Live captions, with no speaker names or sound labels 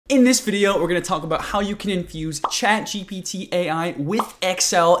In this video, we're gonna talk about how you can infuse ChatGPT AI with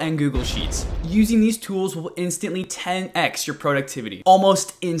Excel and Google Sheets. Using these tools will instantly 10x your productivity,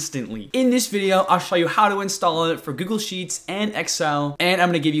 almost instantly. In this video, I'll show you how to install it for Google Sheets and Excel, and I'm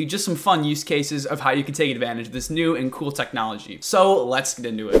gonna give you just some fun use cases of how you can take advantage of this new and cool technology. So let's get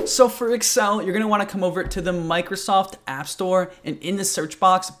into it. So for Excel, you're gonna wanna come over to the Microsoft App Store, and in the search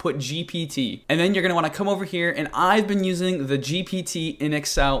box, put GPT. And then you're gonna wanna come over here, and I've been using the GPT in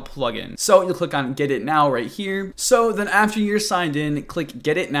Excel plugin. So you'll click on Get It Now right here. So then after you're signed in, click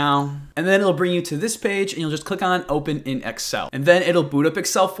Get It Now, and then it'll bring you to this page, and you'll just click on Open in Excel. And then it'll boot up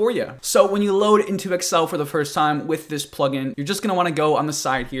Excel for you. So when you load into Excel for the first time with this plugin, you're just gonna wanna go on the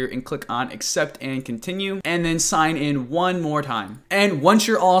side here and click on Accept and Continue, and then sign in one more time. And once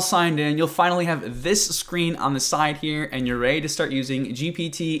you're all signed in, you'll finally have this screen on the side here, and you're ready to start using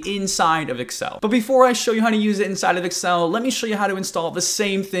GPT inside of Excel. But before I show you how to use it inside of Excel, let me show you how to install the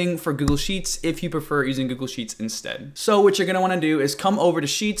same thing for Google Sheets if you prefer using Google Sheets instead. So what you're gonna wanna do is come over to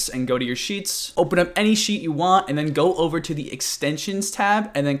Sheets and go to your Sheets, open up any sheet you want, and then go over to the Extensions tab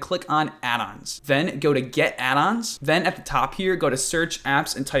and then click on Add-ons. Then go to Get Add-ons. Then at the top here, go to Search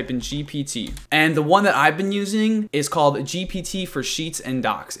Apps and type in GPT. And the one that I've been using is called GPT for Sheets and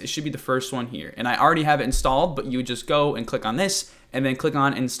Docs. It should be the first one here. And I already have it installed, but you would just go and click on this and then click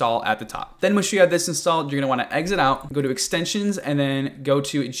on Install at the top. Then once you have this installed, you're gonna wanna exit out, go to Extensions, and then go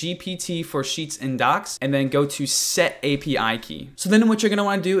to GPT for Sheets and Docs, and then go to Set API Key. So then what you're gonna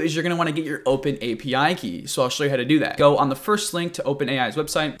wanna do is you're gonna wanna get your Open API key. So I'll show you how to do that. Go on the first link to OpenAI's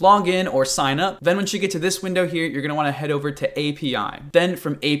website, log in or sign up. Then once you get to this window here, you're gonna wanna head over to API. Then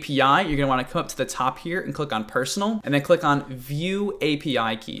from API, you're gonna wanna come up to the top here and click on Personal, and then click on View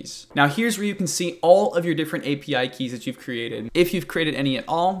API Keys. Now here's where you can see all of your different API keys that you've created, if you've created any at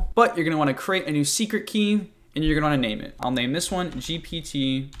all. But you're gonna wanna create a new secret key, and you're gonna wanna name it. I'll name this one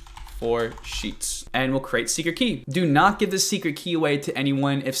GPT for Sheets, and we'll create secret key. Do not give this secret key away to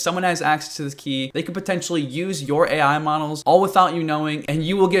anyone. If someone has access to this key, they could potentially use your AI models all without you knowing, and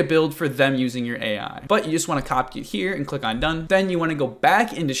you will get billed for them using your AI. But you just wanna copy it here and click on Done. Then you wanna go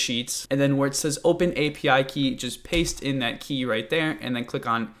back into Sheets, and then where it says Open API Key, just paste in that key right there, and then click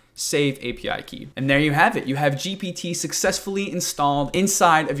on Save API Key. And there you have it. You have GPT successfully installed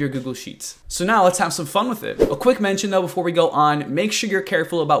inside of your Google Sheets. So now let's have some fun with it. A quick mention though before we go on, make sure you're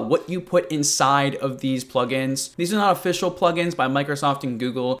careful about what you put inside of these plugins. These are not official plugins by Microsoft and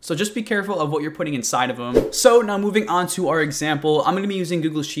Google, so just be careful of what you're putting inside of them. So now moving on to our example, I'm gonna be using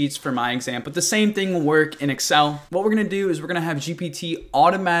Google Sheets for my example, but the same thing will work in Excel. What we're gonna do is we're gonna have GPT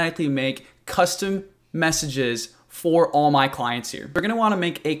automatically make custom messages for all my clients here. We're gonna wanna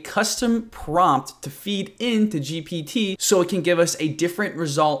make a custom prompt to feed into GPT so it can give us a different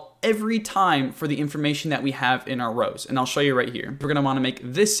result every time for the information that we have in our rows. And I'll show you right here. We're gonna wanna make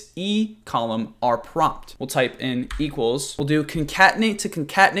this E column our prompt. We'll type in equals. We'll do concatenate to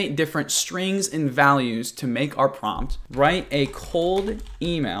concatenate different strings and values to make our prompt. Write a cold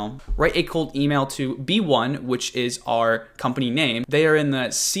email. Write a cold email to B1, which is our company name. They are in the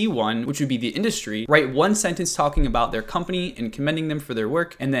C1, which would be the industry. Write one sentence talking about their company and commending them for their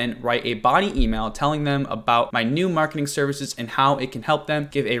work. And then write a body email telling them about my new marketing services and how it can help them.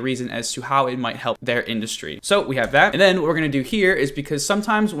 Give a reason as to how it might help their industry. So we have that. And then what we're gonna do here is, because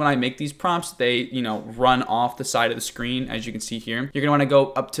sometimes when I make these prompts, they, run off the side of the screen, as you can see here. You're gonna wanna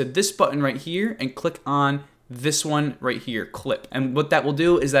go up to this button right here and click on this one right here, clip. And what that will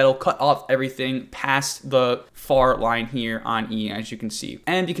do is that'll cut off everything past the far line here on E, as you can see.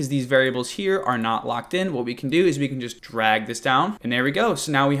 And because these variables here are not locked in, what we can do is we can just drag this down, and there we go.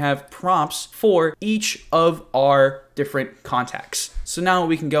 So now we have prompts for each of our different contacts. So now what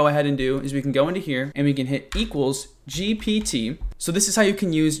we can go ahead and do is we can go into here and we can hit equals GPT. So this is how you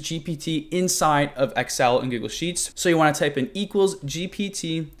can use GPT inside of Excel and Google Sheets. So you wanna type in equals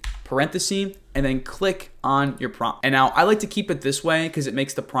GPT parenthesis, and then click on your prompt. And now I like to keep it this way because it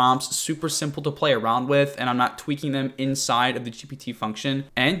makes the prompts super simple to play around with, and I'm not tweaking them inside of the GPT function.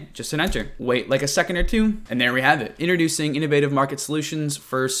 And just hit enter. Wait like a second or two, and there we have it. Introducing innovative market solutions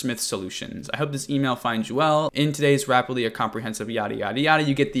for Smith Solutions. I hope this email finds you well. In today's rapidly a comprehensive yada yada yada,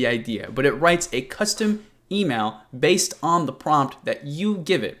 you get the idea. But it writes a custom email based on the prompt that you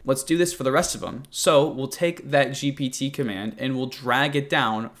give it. Let's do this for the rest of them. So we'll take that GPT command and we'll drag it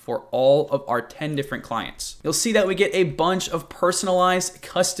down for all of our 10 different clients. You'll see that we get a bunch of personalized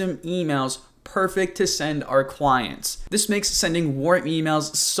custom emails perfect to send our clients. This makes sending warm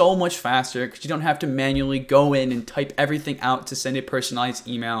emails so much faster because you don't have to manually go in and type everything out to send a personalized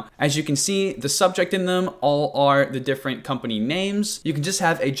email. As you can see, the subject in them all are the different company names. You can just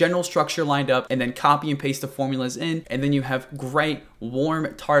have a general structure lined up and then copy and paste the formulas in, and then you have great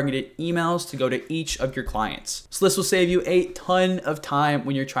warm targeted emails to go to each of your clients. So this will save you a ton of time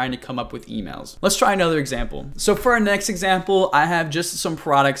when you're trying to come up with emails. Let's try another example. So for our next example, I have just some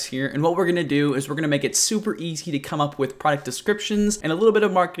products here, and what we're gonna do is we're gonna make it super easy to come up with product descriptions and a little bit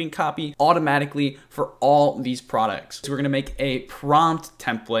of marketing copy automatically for all these products. So we're gonna make a prompt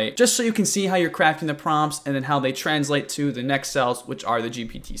template just so you can see how you're crafting the prompts and then how they translate to the next cells, which are the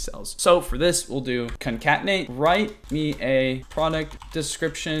GPT cells. So for this, we'll do concatenate, write me a product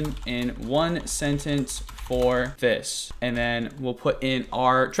description in one sentence for this, and then we'll put in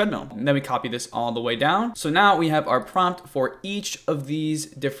our treadmill, and then we copy this all the way down. So now we have our prompt for each of these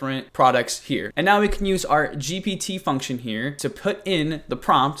different products here, and now we can use our GPT function here to put in the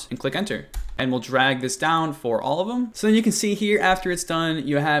prompt and click enter. And we'll drag this down for all of them. So then you can see here, after it's done,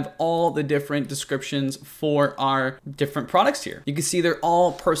 you have all the different descriptions for our different products here. You can see they're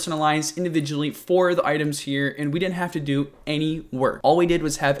all personalized individually for the items here, and we didn't have to do any work. All we did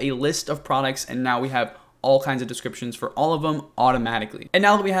was have a list of products, and now we have all kinds of descriptions for all of them automatically. And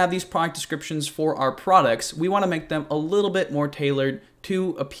now that we have these product descriptions for our products, we want to make them a little bit more tailored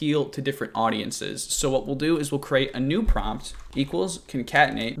to appeal to different audiences. So what we'll do is we'll create a new prompt equals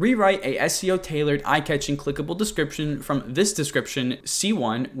concatenate, rewrite a SEO tailored eye-catching clickable description from this description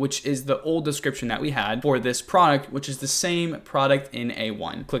C1, which is the old description that we had for this product, which is the same product in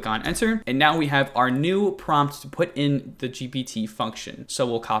A1. Click on enter, and now we have our new prompt to put in the GPT function. So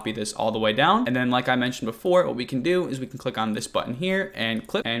we'll copy this all the way down, and then like I mentioned before, what we can do is we can click on this button here and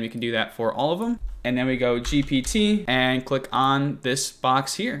click, and we can do that for all of them. And then we go GPT and click on this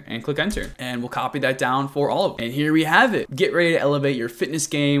box here and click enter. And we'll copy that down for all of them. And here we have it. Get ready to elevate your fitness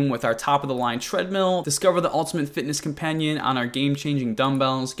game with our top of the line treadmill. Discover the ultimate fitness companion on our game-changing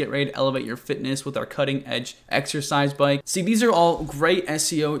dumbbells. Get ready to elevate your fitness with our cutting edge exercise bike. See, these are all great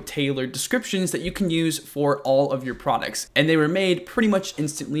SEO tailored descriptions that you can use for all of your products. And they were made pretty much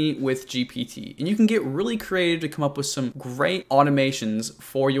instantly with GPT. And you can get really creative to come up with some great automations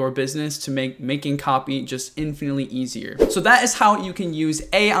for your business to make making copy just infinitely easier. So that is how you can use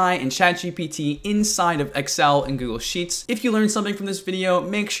AI and ChatGPT inside of Excel and Google Sheets. If you learned something from this video,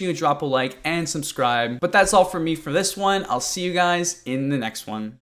 make sure you drop a like and subscribe. But that's all from me for this one. I'll see you guys in the next one.